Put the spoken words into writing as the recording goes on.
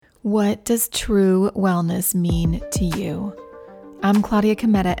What does true wellness mean to you? I'm Claudia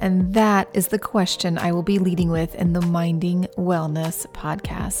Cometa, and that is the question I will be leading with in the Minding Wellness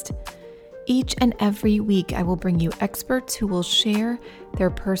podcast. Each and every week, I will bring you experts who will share their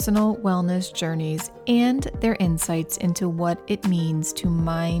personal wellness journeys and their insights into what it means to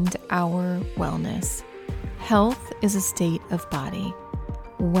mind our wellness. Health is a state of body.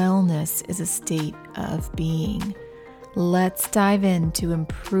 Wellness is a state of being. Let's dive into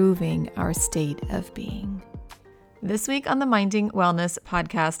improving our state of being. This week on the Minding Wellness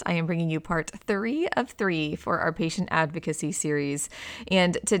podcast, I am bringing you part 3 of 3 for our patient advocacy series.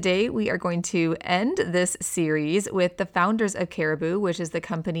 And today we are going to end this series with the founders of Caribou, which is the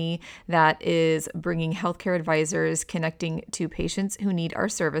company that is bringing healthcare advisors connecting to patients who need our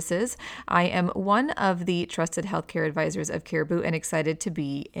services. I am one of the trusted healthcare advisors of Caribou and excited to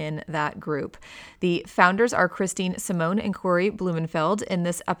be in that group. The founders are Christine Simone and Corey Blumenfeld. In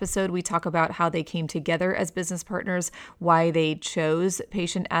this episode, we talk about how they came together as business partners, why they chose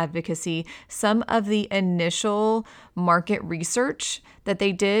patient advocacy, some of the initial market research that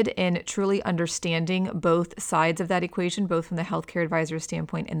they did in truly understanding both sides of that equation, both from the healthcare advisor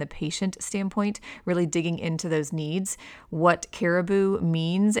standpoint and the patient standpoint, really digging into those needs, what Caribou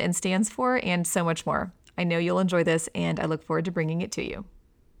means and stands for, and so much more. I know you'll enjoy this, and I look forward to bringing it to you.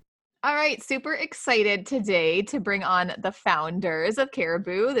 All right, super excited today to bring on the founders of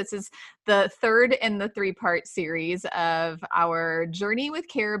Caribou. This is the third in the 3-part series of our journey with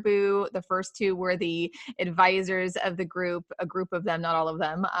Caribou. The first 2 were the advisors of the group, a group of them, not all of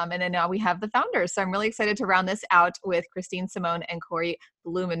them. And then now we have the founders. So I'm really excited to round this out with Christine Simone and Corey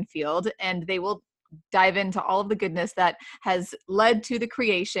Blumenfeld, and they will dive into all of the goodness that has led to the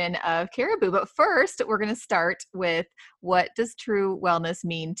creation of Caribou. But first, we're going to start with, what does true wellness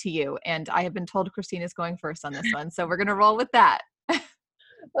mean to you? And I have been told Christine is going first on this one, so we're going to roll with that.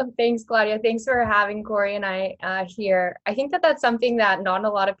 Well, thanks, Claudia. Thanks for having Corey and I here. I think that that's something that not a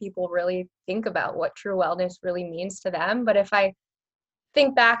lot of people really think about, what true wellness really means to them. But if I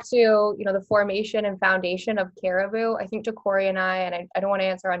think back to, the formation and foundation of Caribou, I think to Corey and I don't want to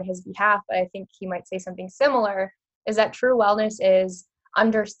answer on his behalf, but I think he might say something similar, is that true wellness is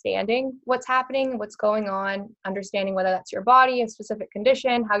understanding what's happening, what's going on, understanding whether that's your body, a specific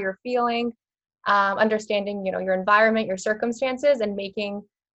condition, how you're feeling, understanding, your environment, your circumstances, and making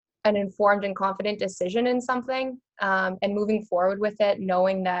an informed and confident decision in something, and moving forward with it,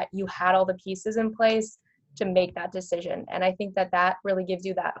 knowing that you had all the pieces in place to make that decision. And I think that that really gives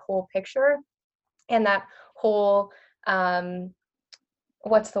you that whole picture and that whole, kind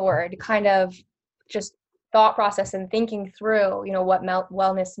of just thought process and thinking through, what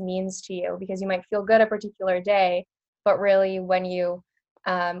wellness means to you, because you might feel good a particular day, but really when you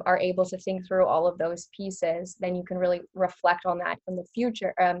are able to think through all of those pieces, then you can really reflect on that from the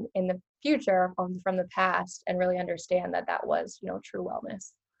future, from the past, and really understand that that was, true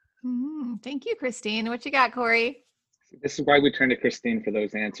wellness. Thank you, Christine. What you got, Corey? This is why we turn to Christine for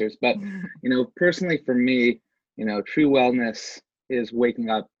those answers. But, personally for me, true wellness is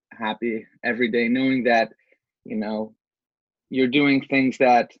waking up happy every day, knowing that, you're doing things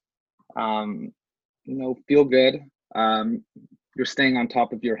that, feel good. You're staying on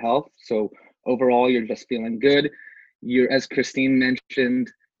top of your health. So overall, you're just feeling good. As Christine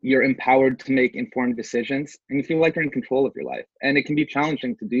mentioned, you're empowered to make informed decisions, and you feel like you're in control of your life. And it can be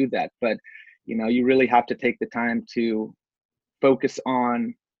challenging to do that, but you really have to take the time to focus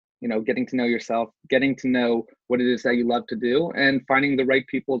on getting to know yourself, getting to know what it is that you love to do, and finding the right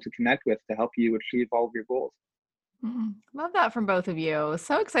people to connect with to help you achieve all of your goals. Love that from both of you.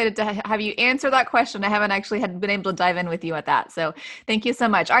 So excited to have you answer that question. I haven't actually been able to dive in with you at that. So thank you so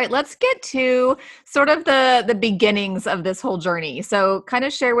much. All right, let's get to sort of the beginnings of this whole journey. So kind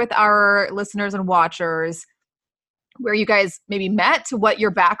of share with our listeners and watchers where you guys maybe met, what your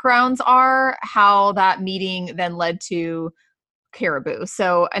backgrounds are, how that meeting then led to Caribou.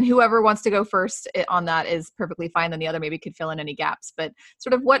 So, and whoever wants to go first on that is perfectly fine. Then the other maybe could fill in any gaps, but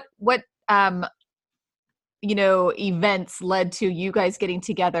sort of what events led to you guys getting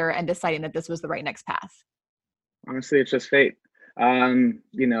together and deciding that this was the right next path? Honestly, it's just fate. The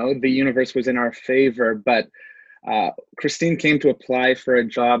universe was in our favor, but Christine came to apply for a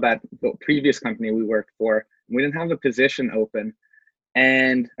job at the previous company we worked for. We didn't have a position open.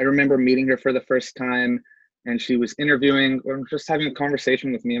 And I remember meeting her for the first time, and she was interviewing or just having a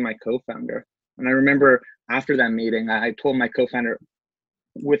conversation with me and my co-founder. And I remember after that meeting, I told my co-founder,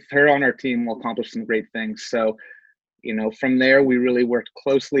 with her on our team, we'll accomplish some great things. So, from there, we really worked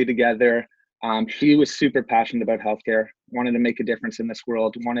closely together. She was super passionate about healthcare, wanted to make a difference in this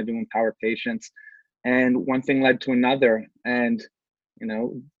world, wanted to empower patients. And one thing led to another. And,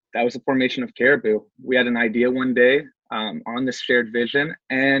 that was the formation of Caribou. We had an idea one day on this shared vision,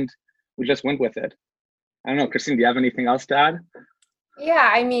 and we just went with it. I don't know, Christine, do you have anything else to add?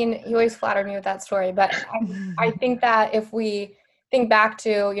 Yeah, I mean, you always flatter me with that story, but I think that if we think back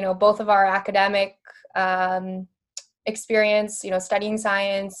to, both of our academic experience, studying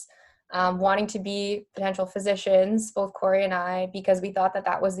science, wanting to be potential physicians, both Corey and I, because we thought that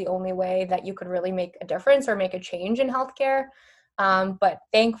that was the only way that you could really make a difference or make a change in healthcare. But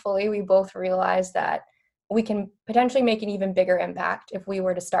thankfully, we both realized that we can potentially make an even bigger impact if we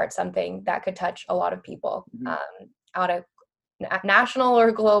were to start something that could touch a lot of people on a national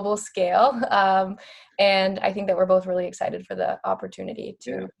or global scale. And I think that we're both really excited for the opportunity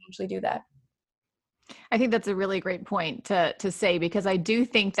to actually do that. I think that's a really great point to say, because I do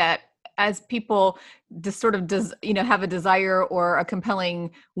think that as people just sort of have a desire or a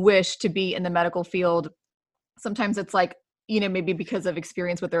compelling wish to be in the medical field, sometimes it's like, maybe because of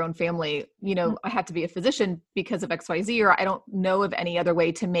experience with their own family, I have to be a physician because of XYZ, or I don't know of any other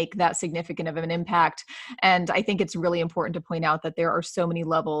way to make that significant of an impact. And I think it's really important to point out that there are so many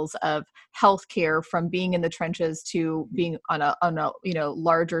levels of healthcare, from being in the trenches to being on a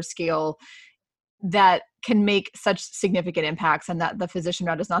larger scale, that can make such significant impacts, and that the physician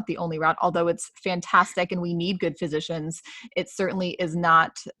route is not the only route. Although it's fantastic and we need good physicians, it certainly is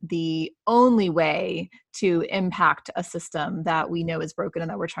not the only way to impact a system that we know is broken and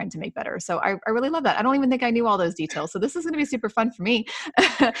that we're trying to make better. So I really love that. I don't even think I knew all those details. So this is going to be super fun for me.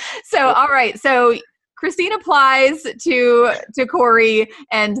 So, all right. So Christine applies to Corey,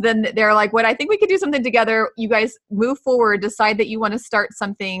 and then they're like, "What? I think we could do something together." You guys move forward, decide that you want to start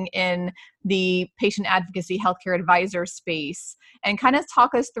something in the patient advocacy healthcare advisor space, and kind of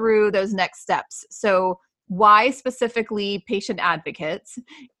talk us through those next steps. So why specifically patient advocates,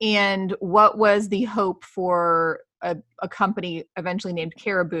 and what was the hope for a company eventually named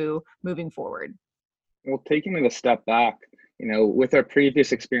Caribou moving forward? Well, taking it a step back, with our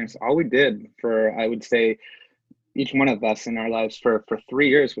previous experience, all we did for, I would say, each one of us in our lives for 3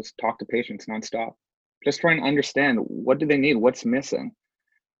 years was talk to patients nonstop, just trying to understand, what do they need, what's missing.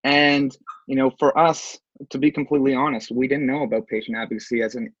 And, for us, to be completely honest, we didn't know about patient advocacy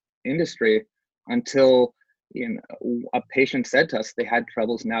as an industry until, a patient said to us they had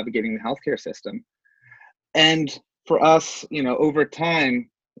troubles navigating the healthcare system. And for us, over time,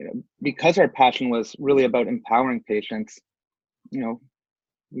 because our passion was really about empowering patients,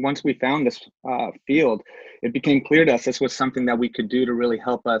 once we found this field, it became clear to us this was something that we could do to really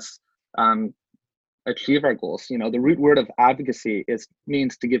help us achieve our goals. The root word of advocacy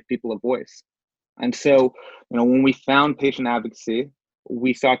means to give people a voice. And so, when we found patient advocacy,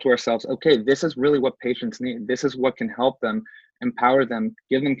 we thought to ourselves, okay, this is really what patients need. This is what can help them, empower them,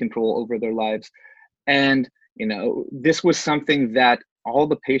 give them control over their lives. And, this was something that all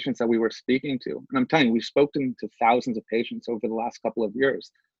the patients that we were speaking to, and I'm telling you, we've spoken to thousands of patients over the last couple of years.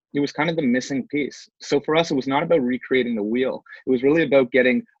 It was kind of the missing piece. So for us, it was not about recreating the wheel. It was really about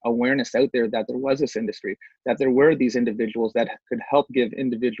getting awareness out there that there was this industry, that there were these individuals that could help give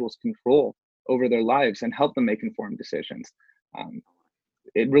individuals control over their lives and help them make informed decisions.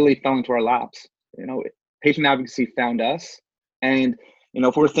 It really fell into our laps. Patient advocacy found us. And,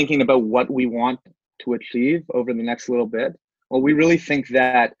 if we're thinking about what we want to achieve over the next little bit, well, we really think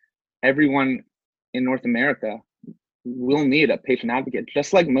that everyone in North America will need a patient advocate,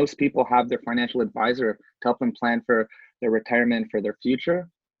 just like most people have their financial advisor to help them plan for their retirement, for their future.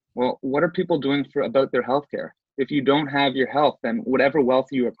 Well, what are people doing about their healthcare? If you don't have your health, then whatever wealth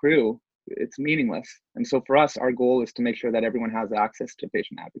you accrue, it's meaningless. And so for us, our goal is to make sure that everyone has access to a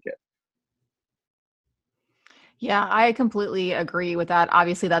patient advocate. Yeah, I completely agree with that.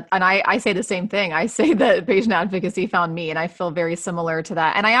 Obviously and I say the same thing. I say that patient advocacy found me, and I feel very similar to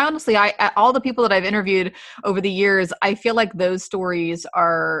that. And I honestly, all the people that I've interviewed over the years, I feel like those stories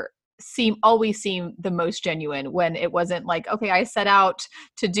always seem the most genuine, when it wasn't like, okay, I set out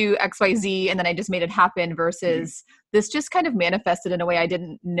to do XYZ and then I just made it happen, versus this just kind of manifested in a way I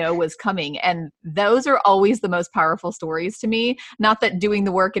didn't know was coming. And those are always the most powerful stories to me. Not that doing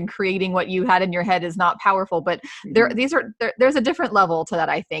the work and creating what you had in your head is not powerful, but there's a different level to that,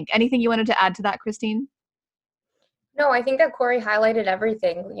 I think. Anything you wanted to add to that, Christine? No, I think that Corey highlighted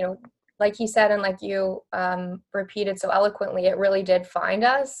everything. Like he said, and like you repeated so eloquently, it really did find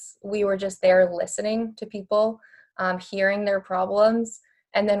us. We were just there listening to people, hearing their problems,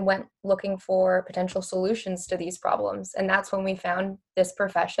 and then went looking for potential solutions to these problems. And that's when we found this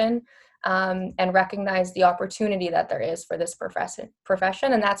profession and recognized the opportunity that there is for this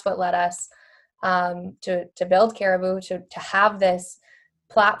profession. And that's what led us to build Caribou, to have this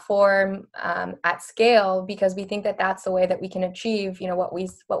platform at scale, because we think that that's the way that we can achieve, what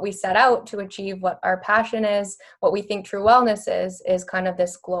we set out to achieve, what our passion is, what we think true wellness is kind of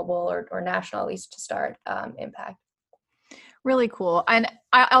this global or national, at least to start, impact. Really cool. And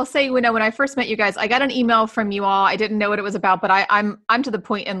I'll say, when I first met you guys, I got an email from you all. I didn't know what it was about, but I'm to the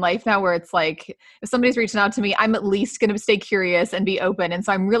point in life now where it's like, if somebody's reaching out to me, I'm at least going to stay curious and be open. And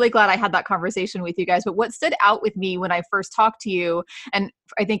so I'm really glad I had that conversation with you guys. But what stood out with me when I first talked to you, and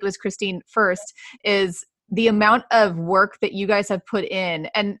I think it was Christine first, is the amount of work that you guys have put in,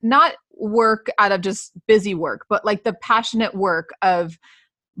 and not work out of just busy work, but like the passionate work of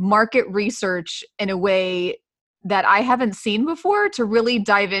market research in a way that I haven't seen before, to really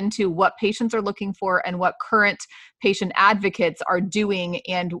dive into what patients are looking for and what current patient advocates are doing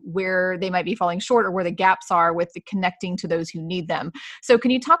and where they might be falling short or where the gaps are with the connecting to those who need them. So can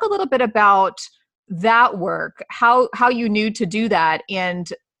you talk a little bit about that work, how you knew to do that, and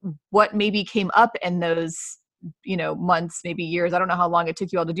what maybe came up in those months, maybe years? I don't know how long it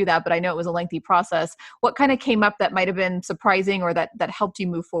took you all to do that, but I know it was a lengthy process. What kind of came up that might have been surprising or that helped you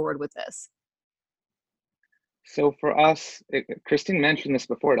move forward with this? So for us, Christine mentioned this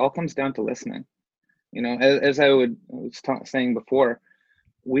before, it all comes down to listening. As I was saying before,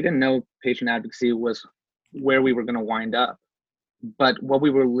 we didn't know patient advocacy was where we were going to wind up. But what we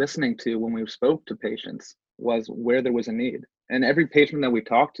were listening to when we spoke to patients was where there was a need. And every patient that we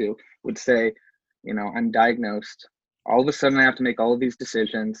talked to would say, I'm diagnosed. All of a sudden, I have to make all of these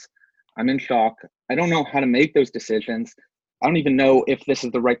decisions. I'm in shock. I don't know how to make those decisions. I don't even know if this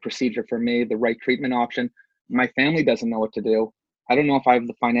is the right procedure for me, the right treatment option. My family doesn't know what to do. I don't know if I have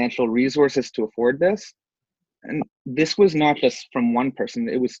the financial resources to afford this. And this was not just from one person,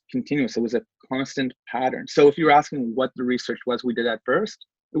 it was continuous. It was a constant pattern. So if you're asking what the research was we did at first,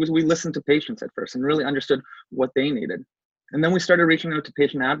 it was we listened to patients at first and really understood what they needed. And then we started reaching out to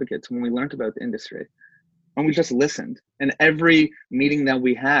patient advocates when we learned about the industry. And we just listened. And every meeting that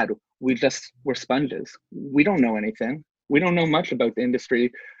we had, we just were sponges. We don't know anything. We don't know much about the industry,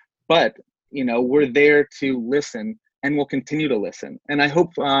 but we're there to listen, and we'll continue to listen. And I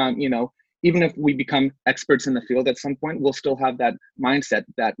hope, even if we become experts in the field at some point, we'll still have that mindset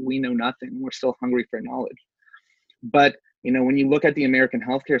that we know nothing. We're still hungry for knowledge. But, when you look at the American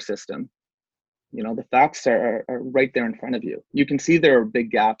healthcare system, the facts are right there in front of you. You can see there are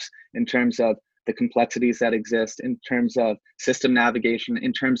big gaps in terms of the complexities that exist, in terms of system navigation,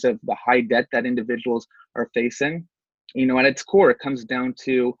 in terms of the high debt that individuals are facing. At its core, it comes down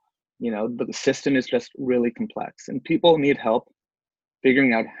to, the system is just really complex, and people need help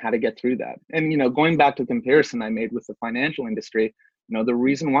figuring out how to get through that. And, going back to the comparison I made with the financial industry, the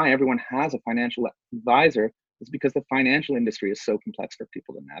reason why everyone has a financial advisor is because the financial industry is so complex for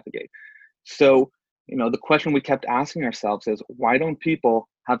people to navigate. So, the question we kept asking ourselves is, why don't people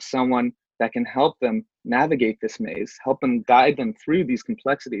have someone that can help them navigate this maze, help them guide them through these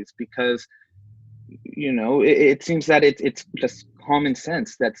complexities? Because it seems that it's just common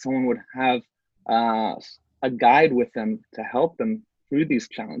sense that someone would have a guide with them to help them through these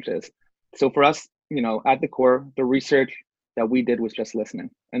challenges. So for us, at the core, the research that we did was just listening.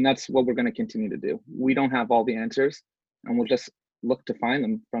 And that's what we're going to continue to do. We don't have all the answers, and we'll just look to find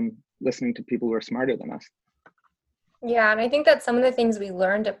them from listening to people who are smarter than us. Yeah, and I think that some of the things we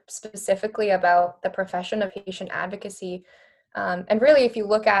learned specifically about the profession of patient advocacy, and really, if you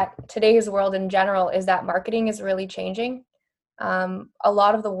look at today's world in general, is that marketing is really changing. A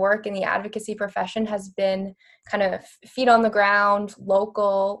lot of the work in the advocacy profession has been kind of feet on the ground,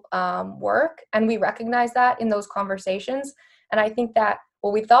 local work, and we recognize that in those conversations. And I think that,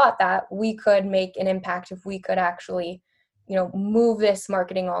 we thought that we could make an impact if we could actually, move this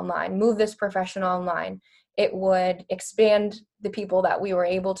marketing online, move this profession online. It would expand the people that we were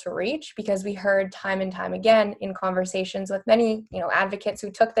able to reach, because we heard time and time again in conversations with many, advocates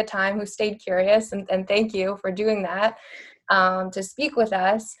who took the time, who stayed curious, and thank you for doing that, to speak with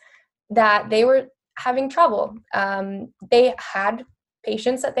us, that they were having trouble. They had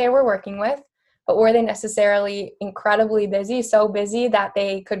patients that they were working with, but were they necessarily incredibly busy, so busy that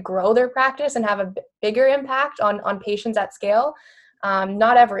they could grow their practice and have a bigger impact on patients at scale?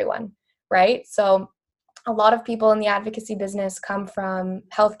 Not everyone, right? So a lot of people in the advocacy business come from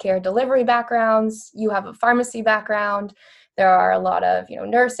healthcare delivery backgrounds. You have a pharmacy background. There are a lot of,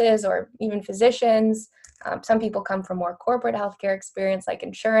 nurses or even physicians. Some people come from more corporate healthcare experience, like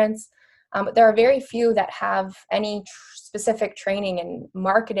insurance. But there are very few that have any specific training in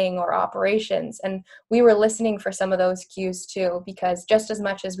marketing or operations. And we were listening for some of those cues too, because just as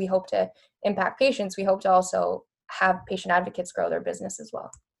much as we hope to impact patients, we hope to also have patient advocates grow their business as well.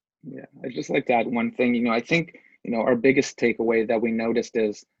 Yeah, I'd just like to add one thing. I think, our biggest takeaway that we noticed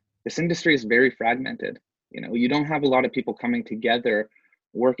is this industry is very fragmented. You don't have a lot of people coming together,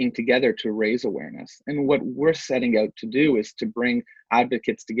 working together to raise awareness. And what we're setting out to do is to bring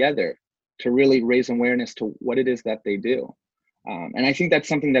advocates together to really raise awareness to what it is that they do. And I think that's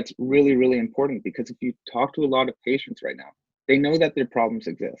something that's really, really important, because if you talk to a lot of patients right now, they know that their problems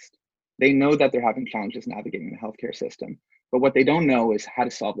exist. They know that they're having challenges navigating the healthcare system, but what they don't know is how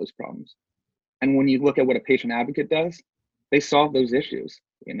to solve those problems. And when you look at what a patient advocate does, they solve those issues,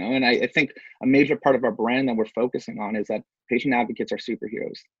 and I think a major part of our brand that we're focusing on is that patient advocates are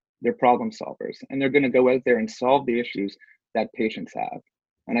superheroes. They're problem solvers, and they're going to go out there and solve the issues that patients have.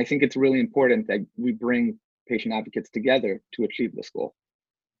 And I think it's really important that we bring patient advocates together to achieve this goal.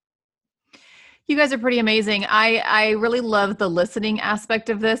 You guys are pretty amazing. I really love the listening aspect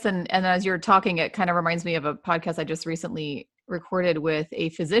of this. And as you're talking, it kind of reminds me of a podcast I just recently recorded with a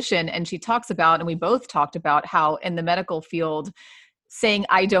physician. And she talks about, and we both talked about, how in the medical field, saying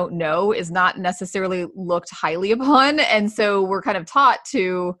I don't know is not necessarily looked highly upon. And so we're kind of taught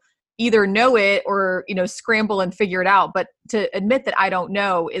to either know it or, scramble and figure it out. But to admit that I don't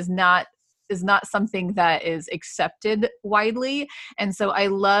know is not something that is accepted widely. And so I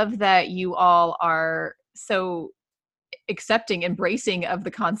love that you all are so accepting, embracing of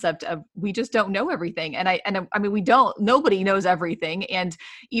the concept of we just don't know everything. And I mean, nobody knows everything. And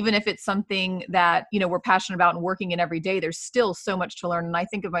even if it's something that, we're passionate about and working in every day, there's still so much to learn. And I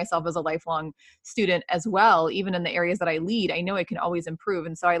think of myself as a lifelong student as well. Even in the areas that I lead, I know I can always improve.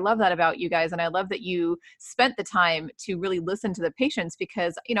 And so I love that about you guys. And I love that you spent the time to really listen to the patients,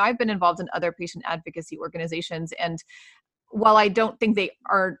 because, I've been involved in other patient advocacy organizations, and while I don't think they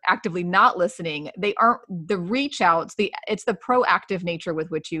are actively not listening, they aren't the reach outs, it's the proactive nature with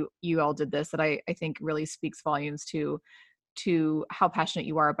which you all did this that I think really speaks volumes to how passionate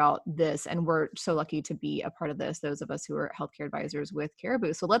you are about this. And we're so lucky to be a part of this, those of us who are healthcare advisors with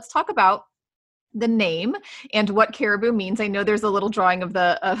Caribou. So let's talk about the name and what Caribou means. I know there's a little drawing of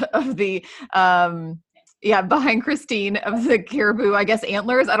the behind Christine of the caribou, I guess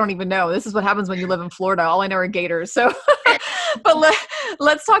antlers. I don't even know. This is what happens when you live in Florida. All I know are gators. So, but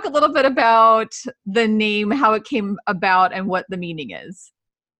let's talk a little bit about the name, how it came about, and what the meaning is.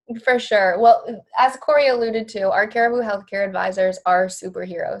 For sure. Well, as Corey alluded to, our Caribou Healthcare Advisors are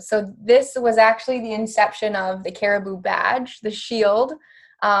superheroes. So this was actually the inception of the Caribou badge, the shield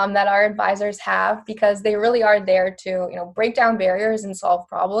that our advisors have, because they really are there to, break down barriers and solve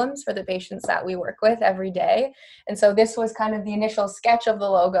problems for the patients that we work with every day. And so this was kind of the initial sketch of the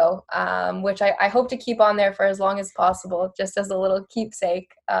logo, which I hope to keep on there for as long as possible, just as a little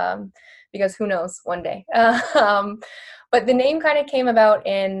keepsake, because who knows, one day. But the name kind of came about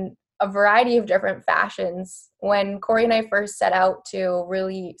in a variety of different fashions. When Corey and I first set out to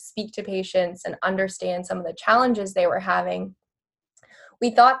really speak to patients and understand some of the challenges they were having, we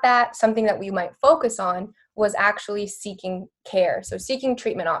thought that something that we might focus on was actually seeking care. So seeking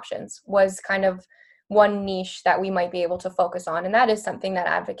treatment options was kind of one niche that we might be able to focus on. And that is something that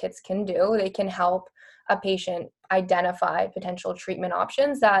advocates can do. They can help a patient identify potential treatment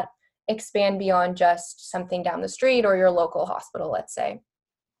options that expand beyond just something down the street or your local hospital, let's say.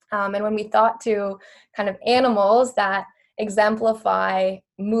 And when we thought to kind of animals that exemplify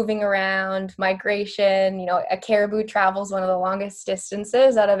moving around, migration, a caribou travels one of the longest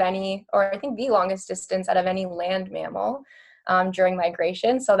distances out of any, or I think the longest distance out of any land mammal during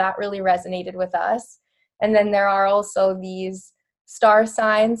migration. So that really resonated with us. And then there are also these star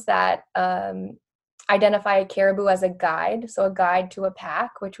signs that identify a caribou as a guide. So a guide to a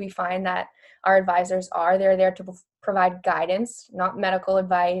pack, which we find that our advisors are. They're there to provide guidance, not medical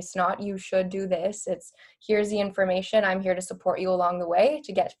advice, not you should do this. It's here's the information. I'm here to support you along the way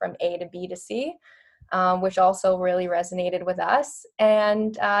to get from A to B to C, which also really resonated with us.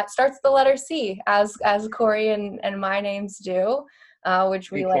 And it starts with the letter C, as Corey and my names do,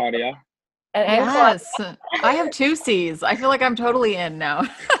 which we like. Claudia. And yes, Claudia. I have 2 C's. I feel like I'm totally in now.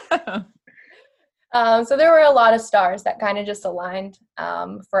 So there were a lot of stars that kind of just aligned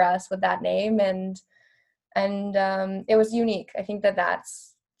for us with that name, and it was unique. I think that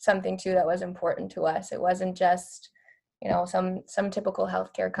that's something too that was important to us. It wasn't just some typical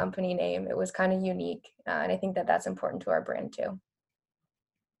healthcare company name. It was kind of unique, and I think that that's important to our brand too.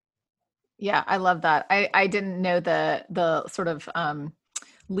 Yeah, I love that. I didn't know the sort of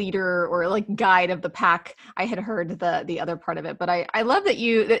leader or like guide of the pack. I had heard the other part of it, but I love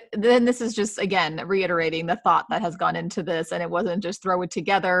that then this is just, again, reiterating the thought that has gone into this, and it wasn't just throw it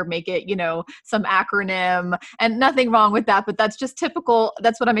together, make it, some acronym, and nothing wrong with that, but that's just typical.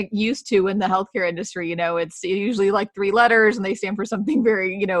 That's what I'm used to in the healthcare industry. It's usually like 3 letters and they stand for something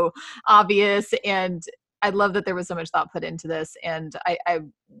very, obvious. And I love that there was so much thought put into this. And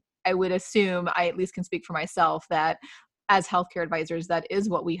I would assume, I at least can speak for myself, that as healthcare advisors, that is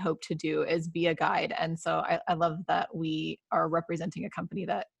what we hope to do, is be a guide. And so I love that we are representing a company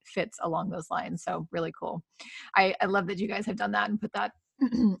that fits along those lines. So really cool. I love that you guys have done that and put that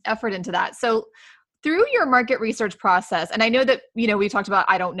effort into that. So through your market research process, and I know that, we talked about,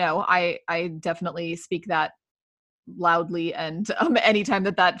 I don't know, I definitely speak that loudly and anytime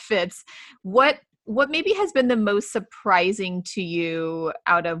that fits. What maybe has been the most surprising to you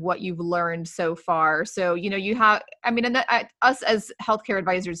out of what you've learned so far? So, you have, and us as healthcare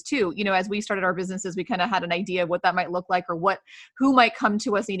advisors too, as we started our businesses, we kind of had an idea of what that might look like, or who might come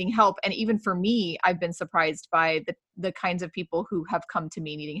to us needing help. And even for me, I've been surprised by the kinds of people who have come to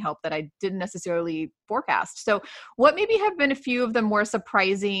me needing help that I didn't necessarily forecast. So what maybe have been a few of the more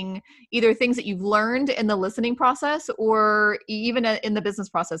surprising, either things that you've learned in the listening process or even in the business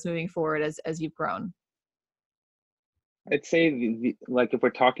process moving forward as you've grown? I'd say like if we're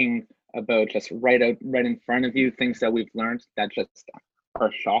talking about just right in front of you, things that we've learned that just are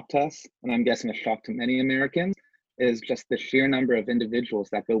a shock to us, and I'm guessing a shock to many Americans, is just the sheer number of individuals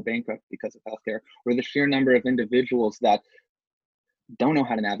that go bankrupt because of healthcare, or the sheer number of individuals that don't know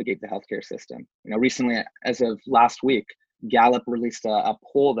how to navigate the healthcare system. Recently, as of last week, Gallup released a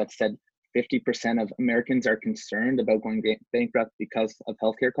poll that said 50% of Americans are concerned about going bankrupt because of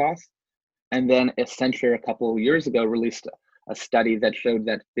healthcare costs. And then Accenture a couple of years ago released a study that showed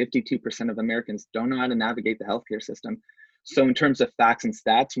that 52% of Americans don't know how to navigate the healthcare system. So in terms of facts and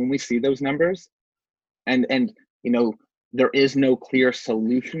stats, when we see those numbers, and there is no clear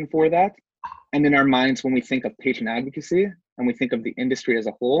solution for that. And in our minds, when we think of patient advocacy and we think of the industry as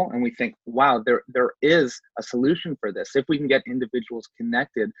a whole, and we think, wow, there is a solution for this. If we can get individuals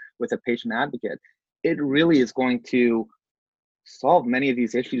connected with a patient advocate, it really is going to solve many of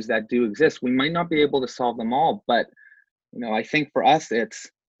these issues that do exist. We might not be able to solve them all, but I think for us, it's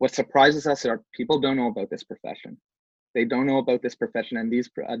what surprises us are people don't know about this profession. They don't know about this profession, and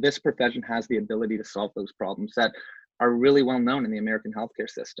this profession has the ability to solve those problems that are really well known in the American healthcare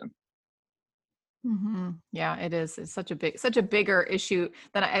system. Mm-hmm. Yeah, it is. It's such a bigger issue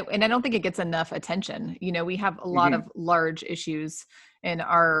and I don't think it gets enough attention. We have a lot of large issues in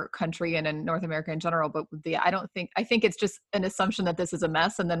our country and in North America in general, but I think it's just an assumption that this is a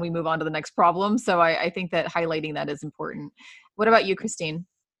mess and then we move on to the next problem. So I think that highlighting that is important. What about you, Christine?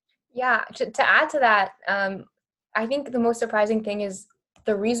 Yeah, to add to that, I think the most surprising thing is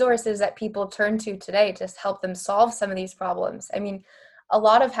the resources that people turn to today to help them solve some of these problems. A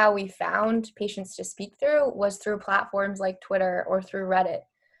lot of how we found patients to speak through was through platforms like Twitter or through Reddit.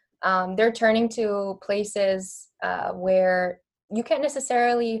 They're turning to places where you can't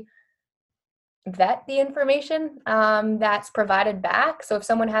necessarily vet the information that's provided back. So if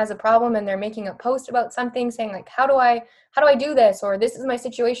someone has a problem and they're making a post about something saying like, how do I do this? Or this is my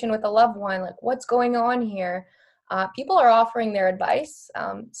situation with a loved one, like what's going on here? People are offering their advice,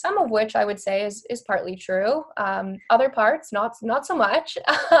 some of which I would say is partly true. Other parts, not so much.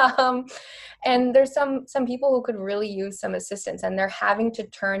 And there's some people who could really use some assistance, and they're having to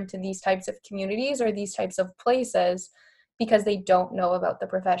turn to these types of communities or these types of places because they don't know about the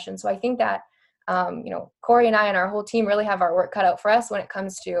profession. So I think that Corey and I and our whole team really have our work cut out for us when it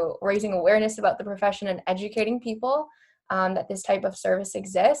comes to raising awareness about the profession and educating people that this type of service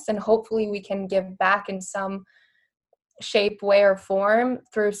exists. And hopefully we can give back in some shape, way, or form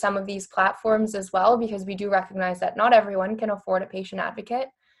through some of these platforms as well, because we do recognize that not everyone can afford a patient advocate.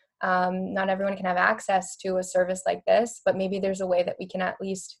 Not everyone can have access to a service like this, but maybe there's a way that we can at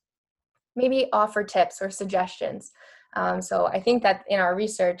least maybe offer tips or suggestions. So I think that in our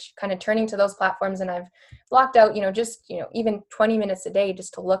research, kind of turning to those platforms, and I've blocked out, even 20 minutes a day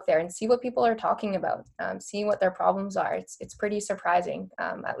just to look there and see what people are talking about, seeing what their problems are. It's pretty surprising,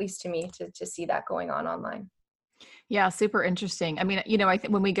 at least to me, to see that going on online. Yeah, super interesting. I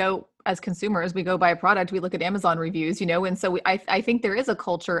think when we go as consumers, we go buy a product, we look at Amazon reviews, and so I think there is a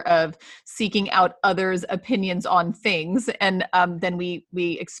culture of seeking out others' opinions on things, and then we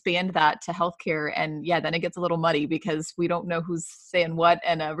expand that to healthcare, and yeah, then it gets a little muddy because we don't know who's saying what,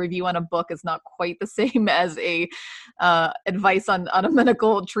 and a review on a book is not quite the same as a advice on a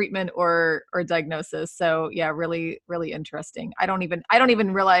medical treatment or diagnosis. So yeah, really, really interesting. I don't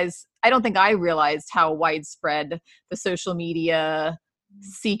think I realized how widespread the social media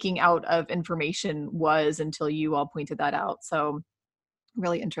seeking out of information was until you all pointed that out. So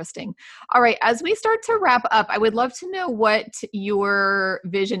really interesting. All right. As we start to wrap up, I would love to know what your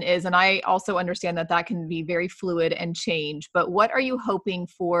vision is. And I also understand that can be very fluid and change, but what are you hoping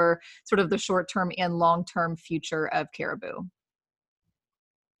for sort of the short-term and long-term future of Caribou?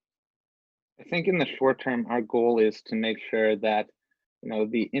 I think in the short term, our goal is to make sure that,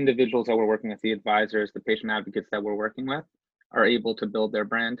 the individuals that we're working with, the advisors, the patient advocates that we're working with, are able to build their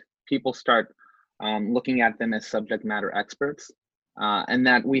brand. People start looking at them as subject matter experts, and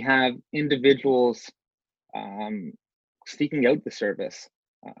that we have individuals um, seeking out the service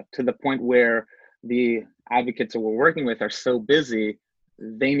to the point where the advocates that we're working with are so busy,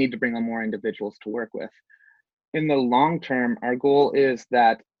 they need to bring on more individuals to work with. In the long term, our goal is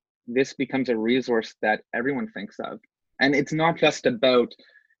that this becomes a resource that everyone thinks of. And it's not just about,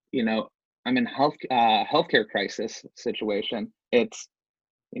 I'm in healthcare crisis situation. It's,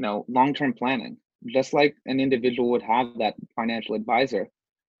 long-term planning. Just like an individual would have that financial advisor,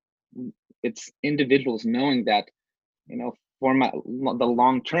 it's individuals knowing that, for the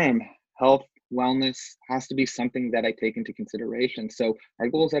long term, health, wellness has to be something that I take into consideration. So our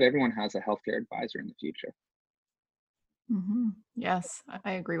goal is that everyone has a healthcare advisor in the future. Yes,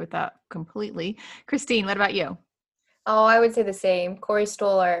 I agree with that completely. Christine, what about you? Oh, I would say the same. Corey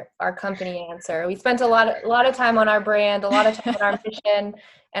stole our company answer. We spent a lot of time on our brand, a lot of time on our mission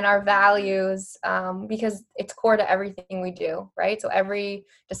and our values, because it's core to everything we do, right? So every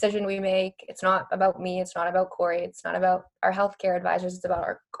decision we make, it's not about me, it's not about Corey, it's not about our healthcare advisors, it's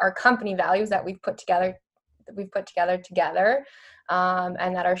about our company values that we've put together,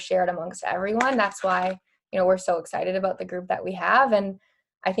 and that are shared amongst everyone. That's why, we're so excited about the group that we have. And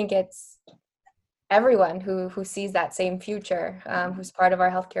I think it's everyone who sees that same future, who's part of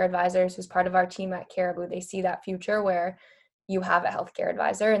our healthcare advisors, who's part of our team at Caribou. They see that future where you have a healthcare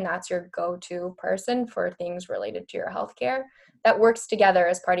advisor and that's your go-to person for things related to your healthcare that works together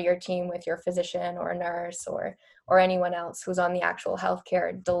as part of your team with your physician or a nurse or anyone else who's on the actual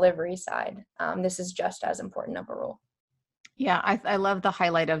healthcare delivery side. This is just as important of a role. Yeah, I love the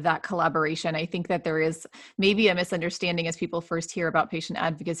highlight of that collaboration. I think that there is maybe a misunderstanding as people first hear about patient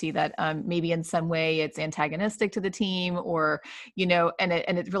advocacy that maybe in some way it's antagonistic to the team or, and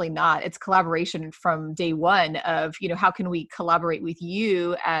it's really not. It's collaboration from day one of, how can we collaborate with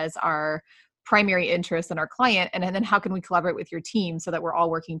you as our primary interest in our client, and then how can we collaborate with your team so that we're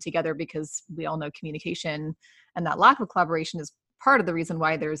all working together, because we all know communication and that lack of collaboration is part of the reason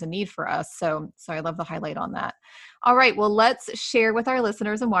why there's a need for us. So I love the highlight on that. All right, well, let's share with our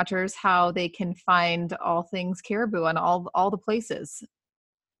listeners and watchers how they can find all things Caribou on all the places.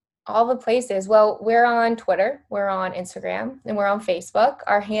 All the places. Well, we're on Twitter, we're on Instagram, and we're on Facebook.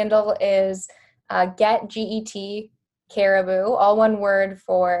 Our handle is GetGET Caribou, all one word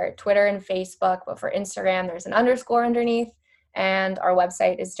for Twitter and Facebook, but for Instagram, there's an underscore underneath. And our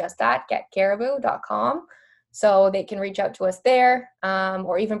website is just that, getcaribou.com. So they can reach out to us there,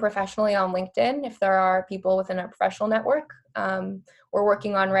 or even professionally on LinkedIn if there are people within our professional network. We're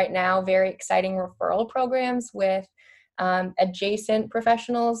working on right now very exciting referral programs with adjacent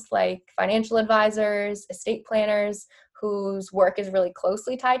professionals like financial advisors, estate planners, whose work is really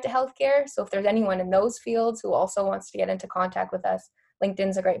closely tied to healthcare. So if there's anyone in those fields who also wants to get into contact with us,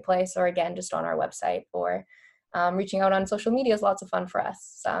 LinkedIn's a great place, or again, just on our website, or reaching out on social media is lots of fun for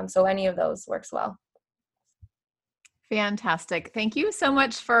us. So any of those works well. Fantastic. Thank you so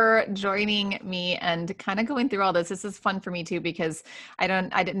much for joining me and kind of going through all this. This is fun for me too, because I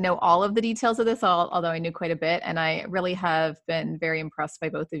didn't know all of the details of this, although I knew quite a bit. And I really have been very impressed by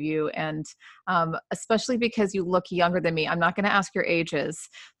both of you. And especially because you look younger than me. I'm not going to ask your ages,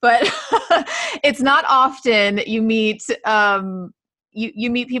 but it's not often you meet, you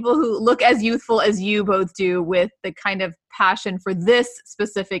meet people who look as youthful as you both do, with the kind of passion for this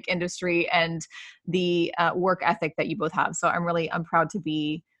specific industry and the work ethic that you both have. So I'm proud to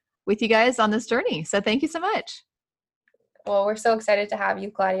be with you guys on this journey. So thank you so much. Well, we're so excited to have you,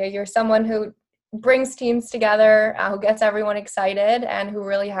 Claudia. You're someone who brings teams together, who gets everyone excited, and who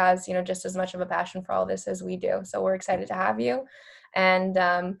really has, just as much of a passion for all this as we do. So we're excited to have you.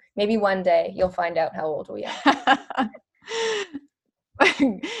 And maybe one day you'll find out how old we are.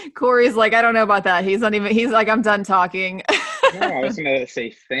 Corey's like, I don't know about that. He's like, I'm done talking. No, I was going to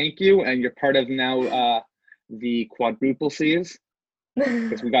say thank you. And you're part of now the quadruple C's,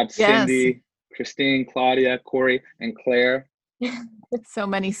 because we got Cindy, yes, Christine, Claudia, Corey, and Claire. So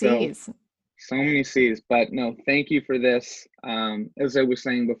many C's. So many C's. But no, thank you for this. As I was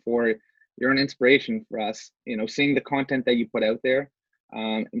saying before, you're an inspiration for us. Seeing the content that you put out there,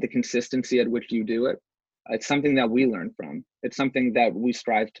 and the consistency at which you do it. It's something that we learn from. It's something that we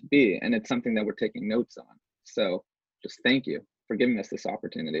strive to be, and it's something that we're taking notes on. So just thank you for giving us this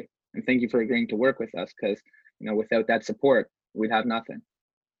opportunity. And thank you for agreeing to work with us, because, without that support, we'd have nothing.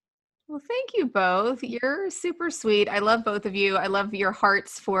 Well, thank you both. You're super sweet. I love both of you. I love your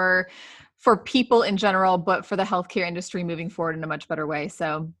hearts for people in general, but for the healthcare industry moving forward in a much better way.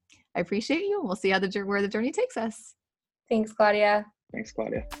 So I appreciate you. We'll see where the journey takes us. Thanks, Claudia. Thanks,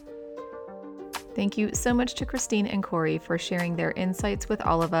 Claudia. Thank you so much to Christine and Corey for sharing their insights with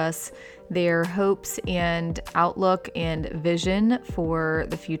all of us, their hopes and outlook and vision for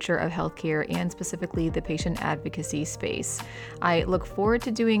the future of healthcare and specifically the patient advocacy space. I look forward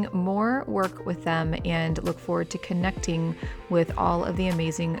to doing more work with them and look forward to connecting with all of the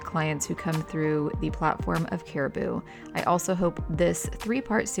amazing clients who come through the platform of Caribou. I also hope this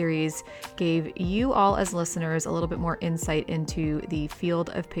 3-part series gave you all as listeners a little bit more insight into the field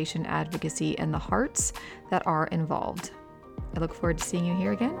of patient advocacy and the hearts that are involved. I look forward to seeing you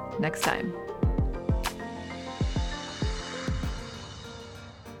here again next time.